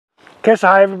Okay, so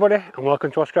hi everybody and welcome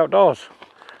to Tink Outdoors.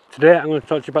 Today I'm going to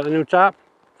talk to you about the new tarp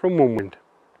from Onewind.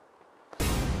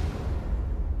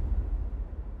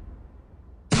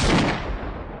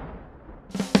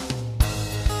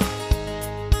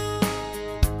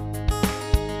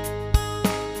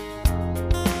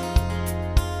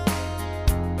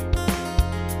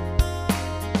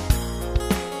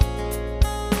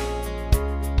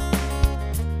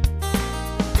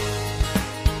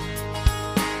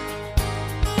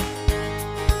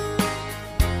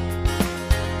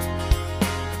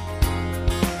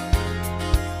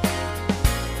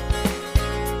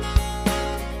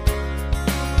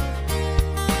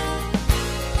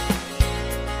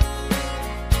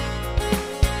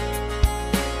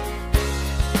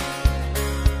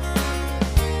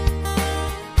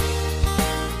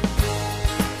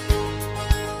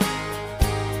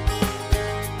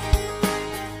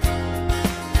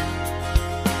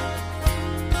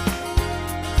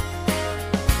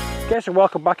 Okay, so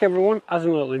welcome back everyone. As a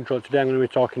little intro, today I'm going to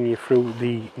be talking you through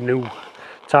the new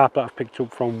tarp that I've picked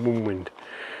up from Onewind.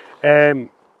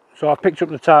 So I've picked up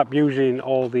the tarp using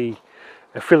all the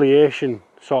affiliation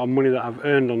sort of money that I've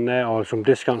earned on there, or some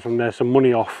discounts from there, some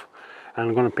money off, and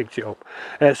I'm going to pick it up.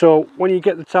 So when you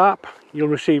get the tarp, you'll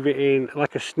receive it in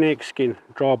like a snakeskin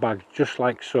draw bag, just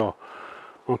like so.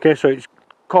 Okay, so it's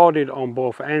corded on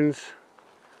both ends,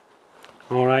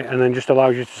 alright, and then just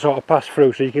allows you to sort of pass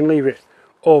through, so you can leave it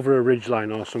over a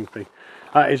ridgeline or something.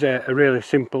 That is a really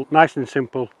simple, nice and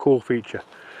simple, cool feature.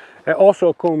 It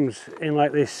also comes in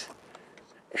like this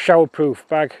showerproof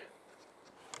bag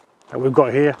that we've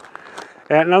got here.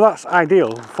 Now that's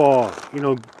ideal for, you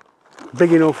know,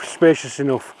 big enough, spacious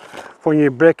enough for when you're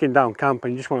breaking down camp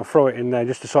and you just want to throw it in there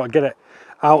just to sort of get it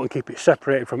out and keep it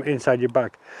separated from inside your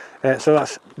bag. So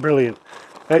that's brilliant.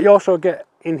 You also get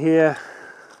in here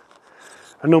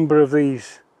a number of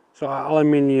these sort of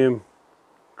aluminium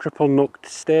triple nooked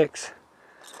stakes,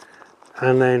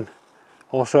 and then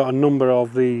also a number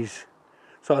of these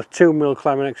sort of 2mm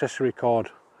climbing accessory cord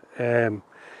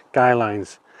guy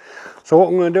lines. So what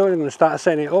I'm going to do is I'm going to start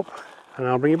setting it up and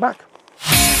I'll bring you back.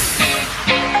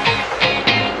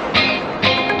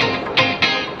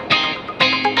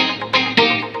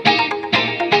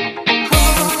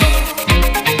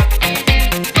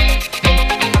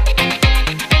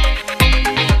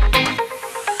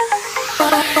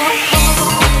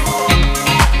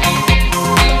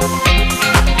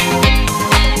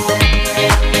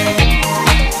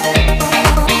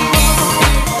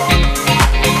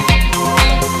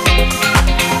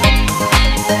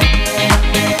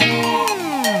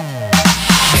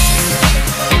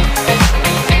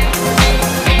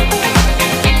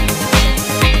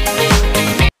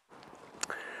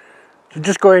 So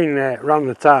just going around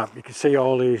the tarp, you can see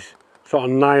all these sort of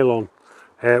nylon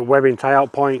webbing tie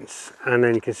out points, and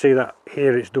then you can see that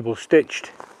here it's double stitched,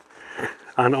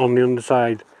 and on the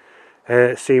underside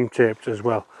seam taped as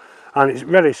well. And it's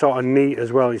very sort of neat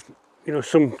as well. It's, you know,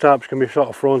 some tarps can be sort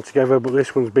of thrown together, but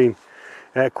this one's been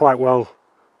quite well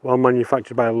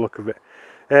manufactured by the look of it.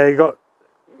 You got,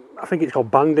 I think it's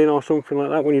called banding or something like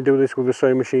that when you do this with a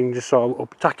sewing machine, just sort of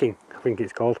up tacking, I think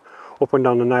it's called, up and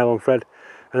down the nylon thread,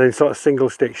 and then sort of single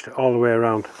stitched all the way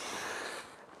around.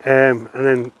 And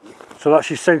then, so that's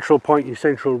your central point, your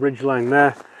central ridge line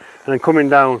there, and then coming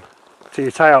down to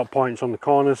your tie out points on the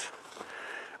corners,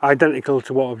 identical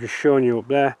to what I've just shown you up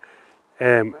there,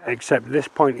 except this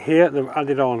point here, they've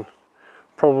added on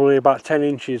probably about 10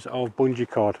 inches of bungee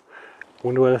cord.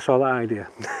 Wonder where I saw that idea.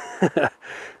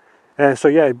 So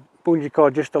yeah, bungee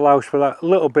cord just allows for that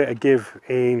little bit of give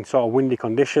in sort of windy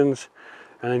conditions,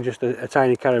 and then just a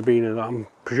tiny carabiner that I'm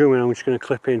presuming I'm just going to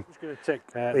clip in. Just going to take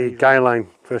the guy line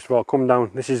first of all, come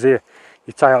down. This is your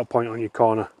tie out point on your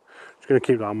corner. Just going to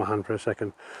keep that on my hand for a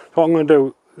second. So what I'm going to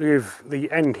do with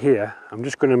the end here, I'm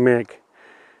just going to make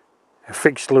a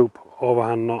fixed loop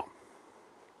overhand knot.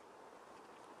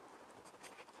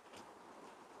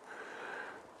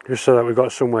 Just so that we've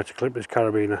got somewhere to clip this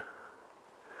carabiner.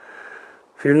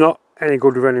 If you're not any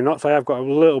good with any knots, I have got a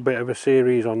little bit of a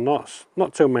series on knots,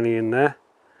 not too many in there.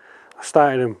 I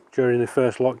started them during the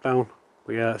first lockdown,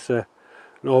 but yeah, it's an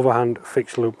overhand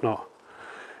fixed loop knot.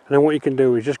 And then what you can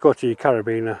do is just go to your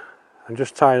carabiner and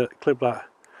just clip that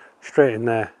straight in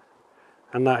there,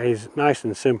 and that is nice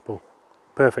and simple.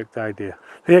 Perfect idea.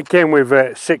 It came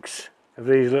with 6 of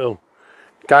these little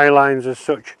guy lines as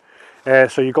such,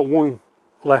 so you've got one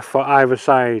left for either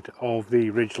side of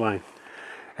the ridge line.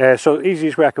 So the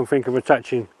easiest way I can think of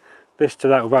attaching this to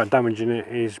that without damaging it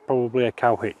is probably a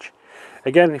cow hitch.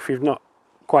 Again, if you're not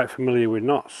quite familiar with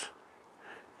knots,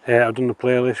 I've done the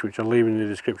playlist which I'll leave in the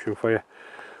description for you,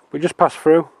 but just pass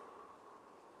through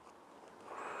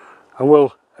I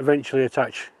will eventually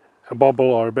attach a bobble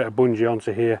or a bit of bungee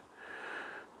onto here,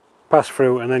 pass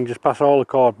through, and then just pass all the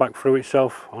cord back through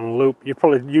itself on a loop. You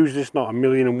probably use this not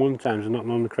 1,000,001 times and not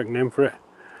known the correct name for it.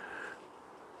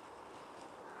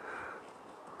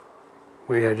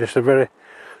 But yeah, just a very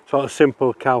sort of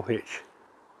simple cow hitch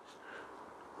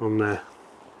on there.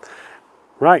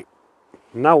 Right,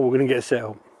 now we're going to get it set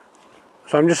up.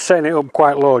 So I'm just setting it up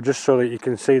quite low just so that you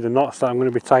can see the knots that I'm going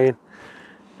to be tying.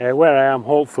 Where I am,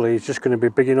 hopefully, is just going to be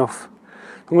big enough.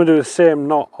 I'm going to do the same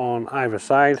knot on either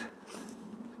side.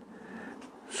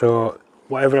 So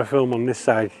whatever I film on this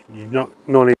side, no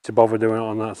need to bother doing it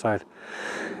on that side.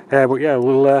 But yeah,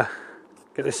 we'll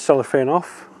get this cellophane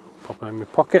off, pop it in my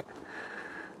pocket,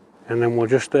 and then we'll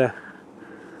just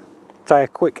tie a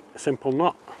quick, simple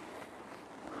knot.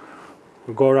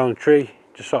 We'll go around the tree,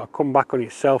 just sort of come back on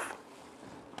itself.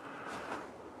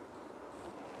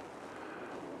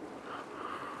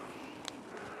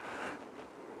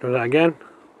 Do that again.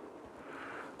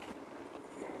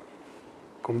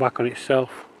 Come back on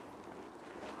itself.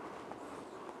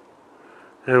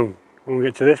 And when we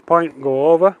get to this point, go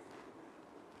over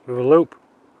with a loop,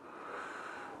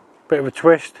 bit of a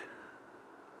twist,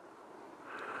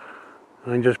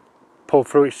 and then just pull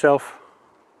through itself.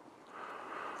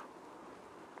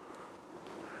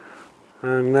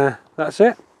 And that's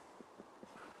it.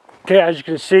 Okay, as you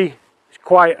can see, it's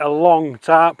quite a long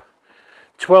tarp,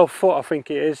 12 foot I think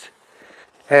it is.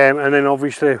 And then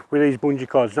obviously with these bungee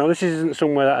cords. Now this isn't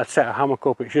somewhere that I'd set a hammock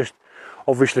up, it's just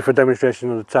obviously for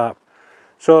demonstration of the tarp.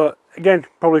 So again,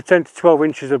 probably 10 to 12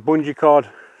 inches of bungee cord,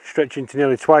 stretching to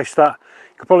nearly twice that.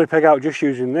 You could probably peg out just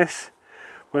using this.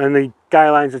 And then the guy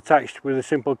line's attached with a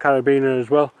simple carabiner as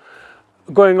well.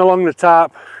 Going along the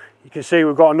tarp, you can see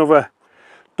we've got another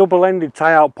double-ended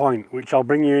tie-out point, which I'll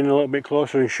bring you in a little bit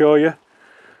closer and show you.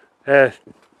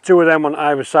 Two of them on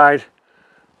either side,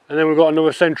 and then we've got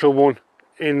another central one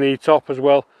in the top as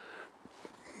well.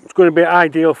 It's going to be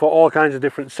ideal for all kinds of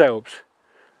different setups.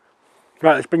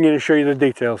 Right, let's bring you in and show you the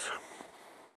details.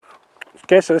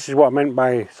 Okay, so this is what I meant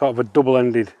by sort of a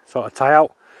double-ended sort of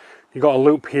tie-out. You've got a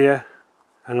loop here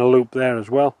and a loop there as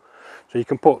well, so you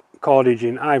can put cordage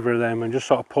in either of them and just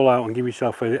sort of pull out and give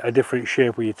yourself a different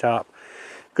shape with your tarp.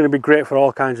 Going to be great for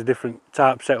all kinds of different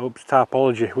tarp setups,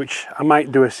 tarpology, which I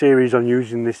might do a series on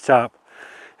using this tarp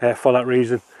for that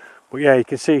reason. But yeah, you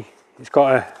can see it's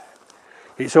got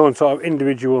its own sort of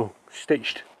individual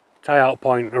stitched tie-out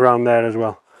point around there as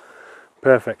well.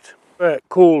 Perfect. A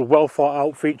cool, well thought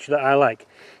out feature that I like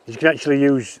is you can actually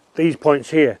use these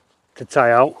points here to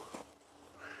tie out.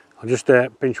 I'll just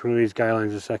pinch one of these guy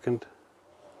lines a second.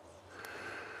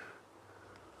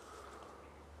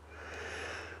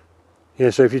 Yeah,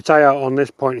 so if you tie out on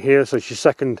this point here, so it's your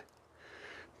second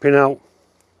pin out,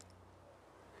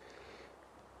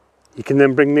 you can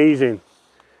then bring these in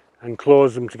and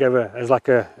close them together as like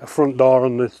a front door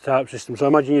on the tarp system. So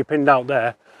imagine you're pinned out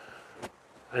there,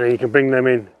 and then you can bring them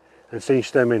in and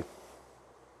cinch them in.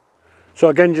 So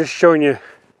again, just showing you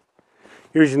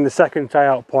using the second tie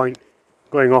out point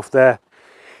going off there,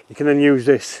 you can then use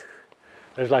this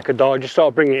as like a door, just sort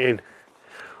of bring it in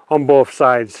on both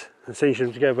sides and cinch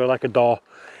them together like a door,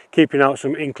 keeping out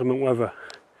some inclement weather.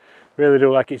 Really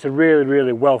do like it. It's a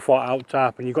really well thought out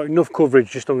tarp, and you've got enough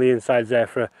coverage just on the insides there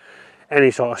for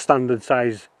any sort of standard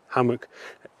size hammock.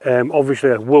 Obviously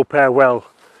it will pair well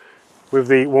with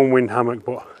the Onewind hammock,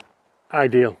 but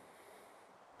ideal.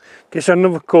 Okay, so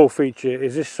another cool feature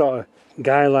is this sort of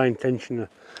guy line tensioner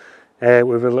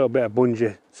with a little bit of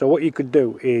bungee. So what you could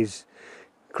do is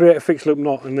create a fixed loop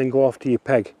knot and then go off to your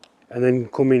peg, and then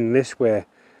come in this way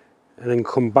and then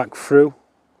come back through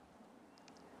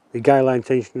the guy line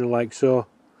tensioner like so,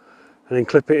 and then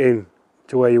clip it in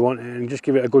to where you want it and just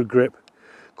give it a good grip.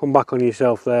 Come back on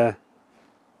yourself there,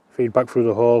 feed back through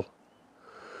the hole,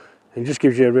 and just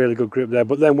gives you a really good grip there.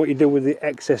 But then what you do with the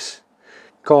excess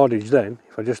cordage then,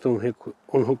 if I just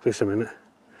unhook this a minute,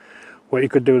 what you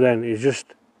could do then is just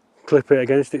clip it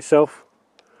against itself,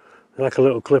 like a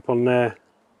little clip on there,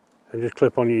 and just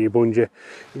clip on your bungee.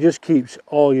 It just keeps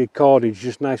all your cordage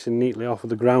just nice and neatly off of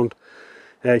the ground.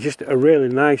 Just a really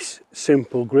nice,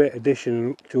 simple, great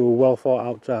addition to a well thought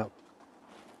out tarp.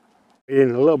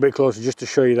 In a little bit closer just to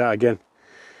show you that again.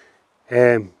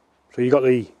 So you got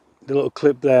the little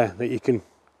clip there that you can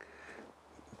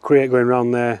create going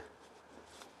around there,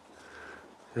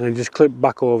 and then just clip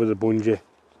back over the bungee,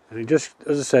 and it just,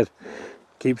 as I said,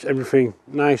 keeps everything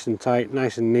nice and tight,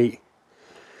 nice and neat.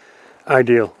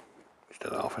 Ideal. Just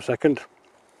take that off a second.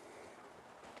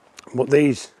 But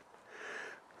these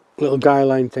little guy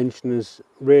line tensioners,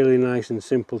 really nice and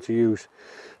simple to use.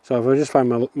 So if I just find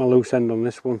my loose end on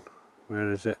this one,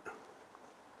 where is it?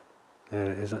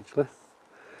 There it is actually.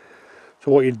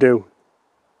 So what you do,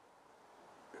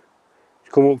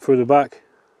 you come up through the back,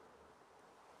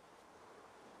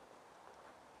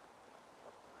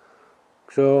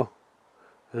 so,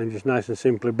 and just nice and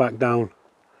simply back down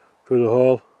through the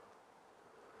hole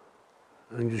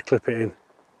and just clip it in.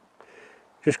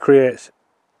 Just creates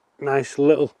nice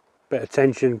little bit of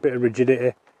tension, bit of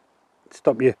rigidity,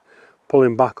 stop you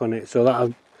pulling back on it. So that's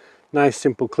a nice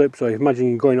simple clip. So imagine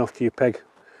you're going off to your peg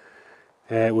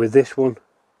with this one.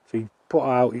 So you put it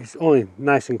out, it's only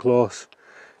nice and close,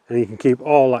 and you can keep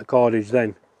all that cordage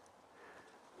then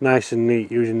nice and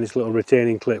neat using this little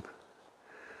retaining clip,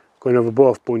 going over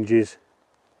both bungees,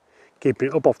 keeping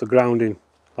it up off the ground in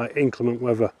like inclement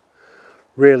weather.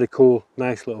 Really cool,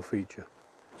 nice little feature.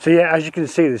 So yeah, as you can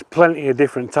see, there's plenty of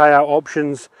different tie out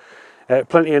options,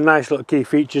 plenty of nice little key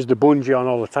features, the bungee on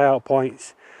all the tie out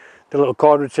points, the little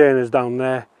cord retainers down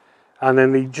there, and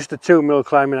then just the 2mm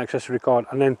climbing accessory cord,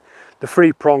 and then the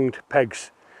 3-pronged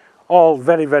pegs. All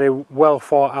very, very well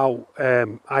thought out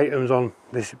items on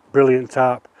this brilliant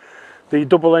tarp. The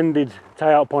double-ended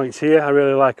tie out points here I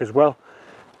really like as well.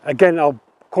 Again, I'll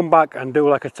come back and do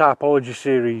like a tarpology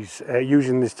series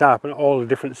using this tarp and all the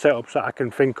different setups that I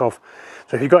can think of.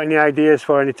 So if you've got any ideas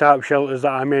for any tarp shelters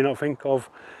that I may not think of,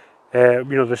 you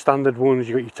know, the standard ones,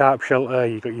 you've got your tarp shelter,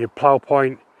 you've got your plow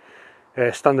point,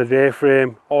 standard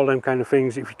A-frame, all them kind of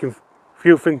things. If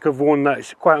you think of one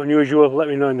that's quite unusual, let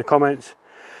me know in the comments.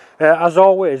 As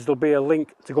always, there'll be a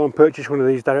link to go and purchase one of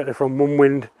these directly from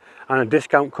Onewind and a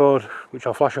discount code, which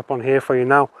I'll flash up on here for you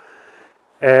now,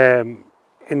 in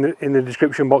the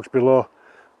description box below.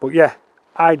 But yeah,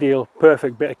 ideal,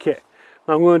 perfect bit of kit.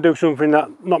 Now I'm going to do something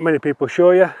that not many people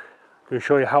show you. I'm going to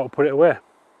show you how to put it away.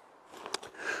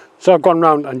 So I've gone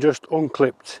round and just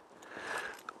unclipped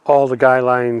all the guy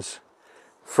lines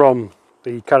from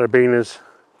the carabiners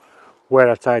where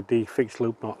I tied the fixed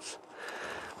loop knots.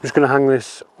 I'm just going to hang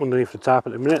this underneath the tarp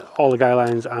at the minute. All the guy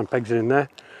lines and pegs are in there.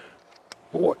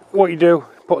 What you do,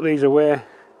 put these away.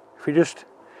 If you just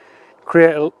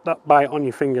create that bite on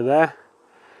your finger there,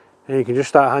 and you can just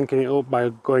start hanking it up by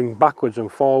going backwards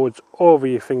and forwards over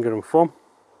your finger and thumb,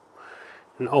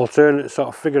 an alternate sort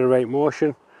of figure 8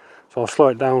 motion. So I'll slow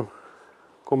it down,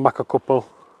 come back a couple.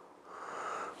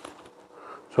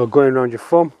 So going around your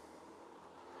thumb,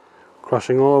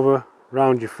 crossing over,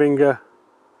 round your finger,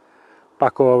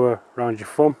 back over, round your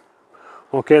thumb.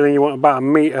 Okay, then you want about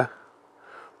 1 metre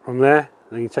from there.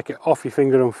 Then you take it off your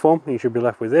finger and thumb, and you should be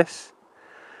left with this.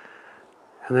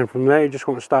 And then from there you just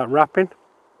want to start wrapping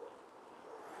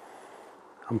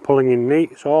and pulling in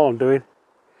neat. So all I'm doing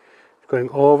is going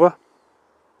over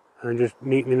and just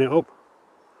neatening it up,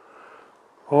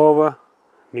 over,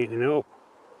 neatening it up,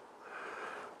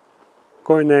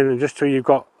 going then and just till you've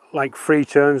got like 3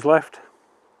 turns left.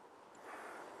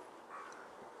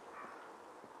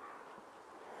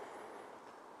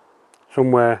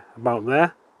 Somewhere about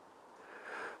there.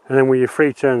 And then with your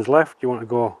 3 turns left, you want to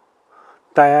go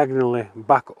diagonally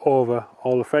back over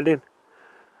all the threading,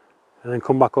 and then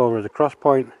come back over the cross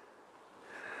point,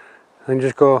 and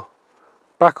just go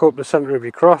back up the centre of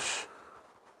your cross,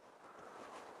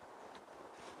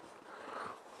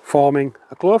 forming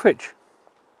a clove hitch.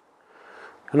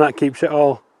 And that keeps it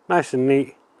all nice and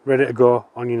neat, ready to go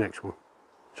on your next one.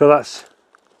 So that's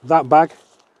that bag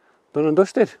done and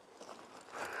dusted.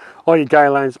 All your guy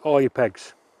lines, all your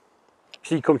pegs.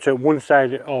 So you come to one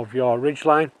side of your ridge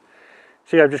line.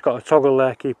 See, I've just got a toggle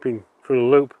there keeping through the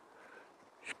loop.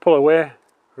 Just pull away,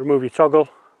 remove your toggle,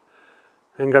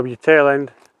 then grab your tail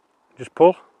end, just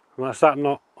pull, and that's that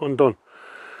knot undone.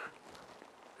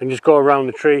 And just go around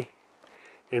the tree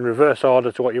in reverse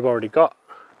order to what you've already got,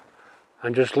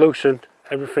 and just loosen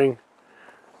everything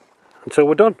until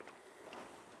we're done.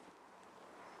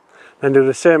 Then do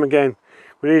the same again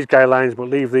with these guy lines, but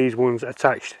leave these ones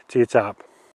attached to your tarp.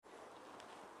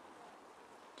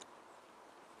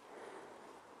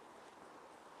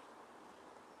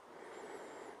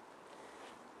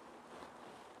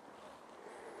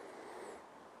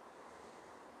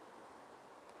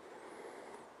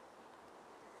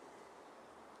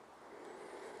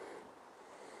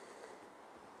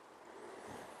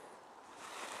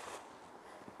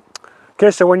 Okay,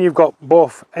 so when you've got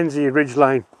both ends of your ridge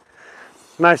line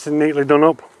nice and neatly done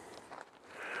up,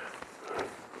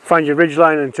 find your ridge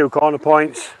line and 2 corner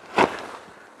points,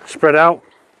 spread out.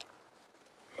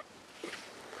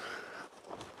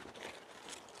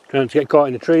 Try not to get caught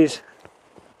in the trees.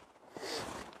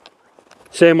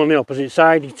 Same on the opposite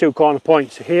side, your 2 corner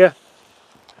points are here.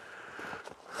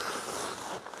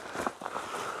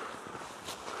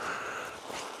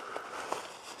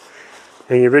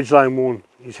 And your ridge line one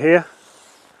is here.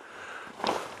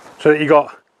 so that you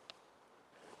got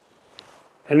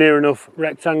a near enough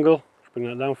rectangle. Let's bring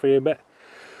that down for you a bit.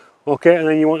 Okay, and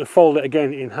then you want to fold it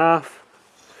again in half.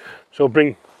 So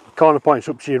bring the corner points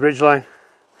up to your ridge line.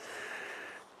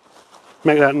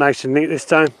 Make that nice and neat this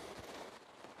time.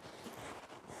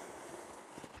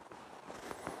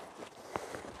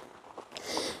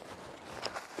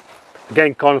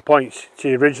 Again, corner points to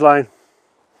your ridge line,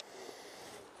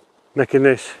 making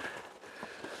this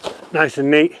nice and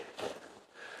neat.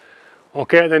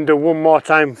 Okay, then do one more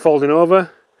time folding over.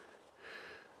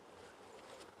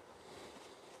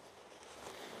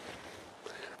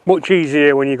 Much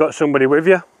easier when you've got somebody with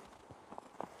you.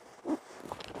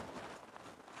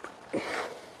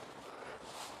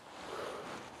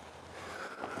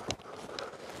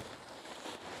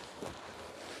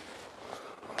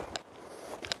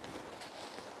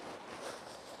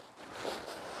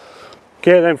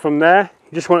 Okay, then from there,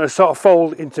 you just want to sort of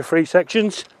fold into 3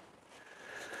 sections,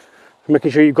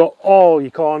 making sure you've got all your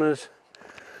corners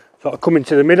sort of coming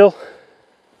to the middle,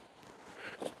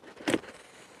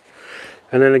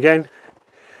 and then again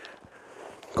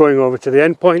going over to the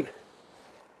end point.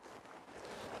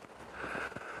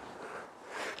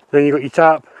 Then you've got your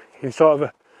tarp in sort of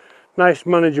a nice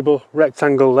manageable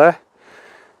rectangle there,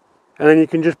 and then you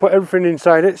can just put everything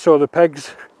inside it, so the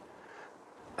pegs,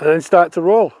 and then start to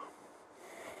roll.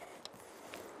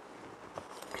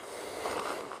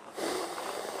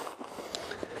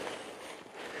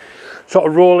 Sort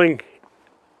of rolling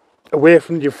away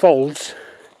from your folds,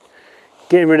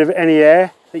 getting rid of any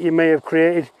air that you may have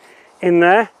created in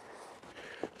there,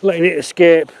 letting it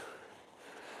escape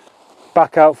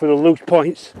back out for the loose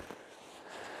points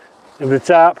of the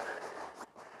tarp.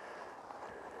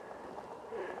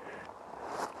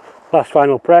 Last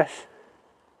final press.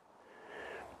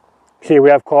 See,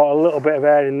 we have caught a little bit of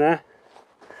air in there,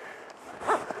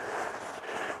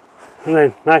 and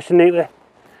then nice and neatly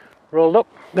rolled up.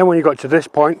 Then when you got to this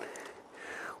point,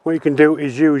 what you can do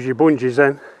is use your bungees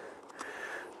then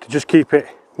to just keep it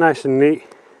nice and neat.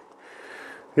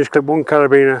 Just clip one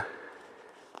carabiner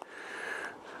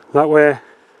that way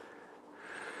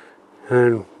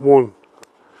and one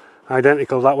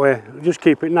identical that way. Just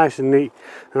keep it nice and neat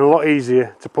and a lot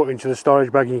easier to put into the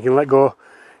storage bag, and you can let go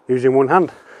using one hand.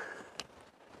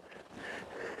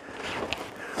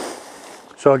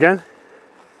 So again,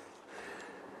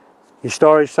 your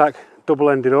storage sack,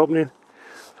 double-ended opening,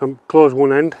 so close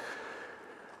one end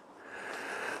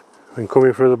and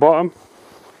coming through the bottom.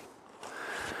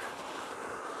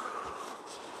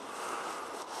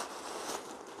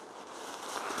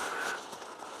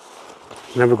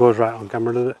 Never goes right on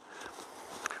camera, does it?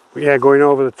 But yeah, going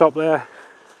over the top there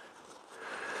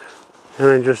and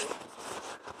then just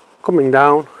coming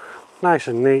down nice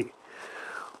and neat,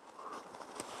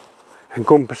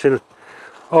 encompassing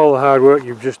all the hard work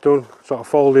you've just done, sort of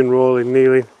folding, rolling,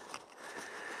 kneeling,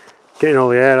 getting all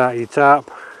the air out of your tarp.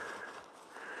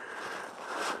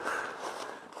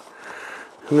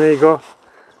 And there you go.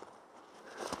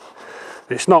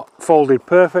 It's not folded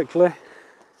perfectly,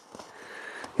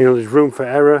 you know, there's room for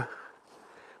error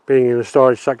being in a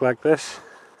storage sack like this.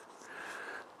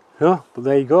 Yeah, but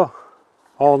there you go,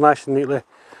 all nice and neatly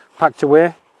packed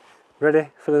away, ready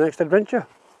for the next adventure.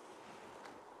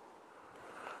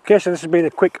 Okay, so this has been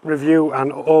a quick review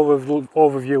and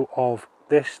overview of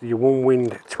this, the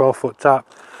Onewind 12-foot tarp.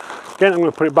 Again, I'm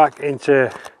going to put it back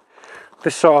into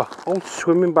this sort of old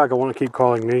swimming bag, I want to keep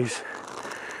calling these.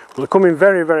 But they come in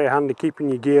very, very handy, keeping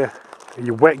your gear,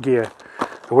 your wet gear,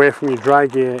 away from your dry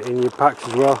gear in your packs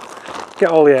as well. Get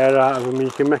all the air out of them, and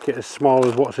you can make it as small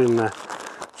as what's in there.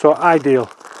 So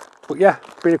ideal. But yeah,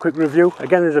 been a quick review.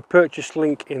 Again, there's a purchase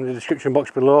link in the description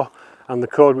box below, and the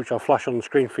code which I'll flash on the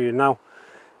screen for you now.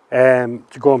 To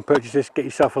go and purchase this, get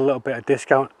yourself a little bit of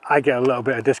discount. I get a little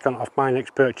bit of discount off my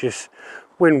next purchase.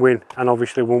 Win-win, and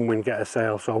obviously Onewind get a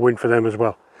sale, so a win for them as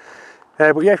well.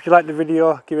 But yeah, if you liked the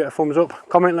video, give it a thumbs up,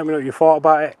 comment, let me know what you thought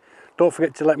about it. Don't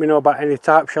forget to let me know about any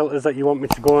tarp shelters that you want me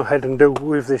to go ahead and do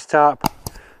with this tarp.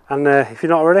 And if you're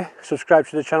not already, subscribe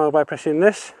to the channel by pressing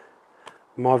this.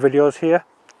 More videos here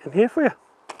and here for you.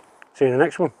 See you in the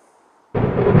next one.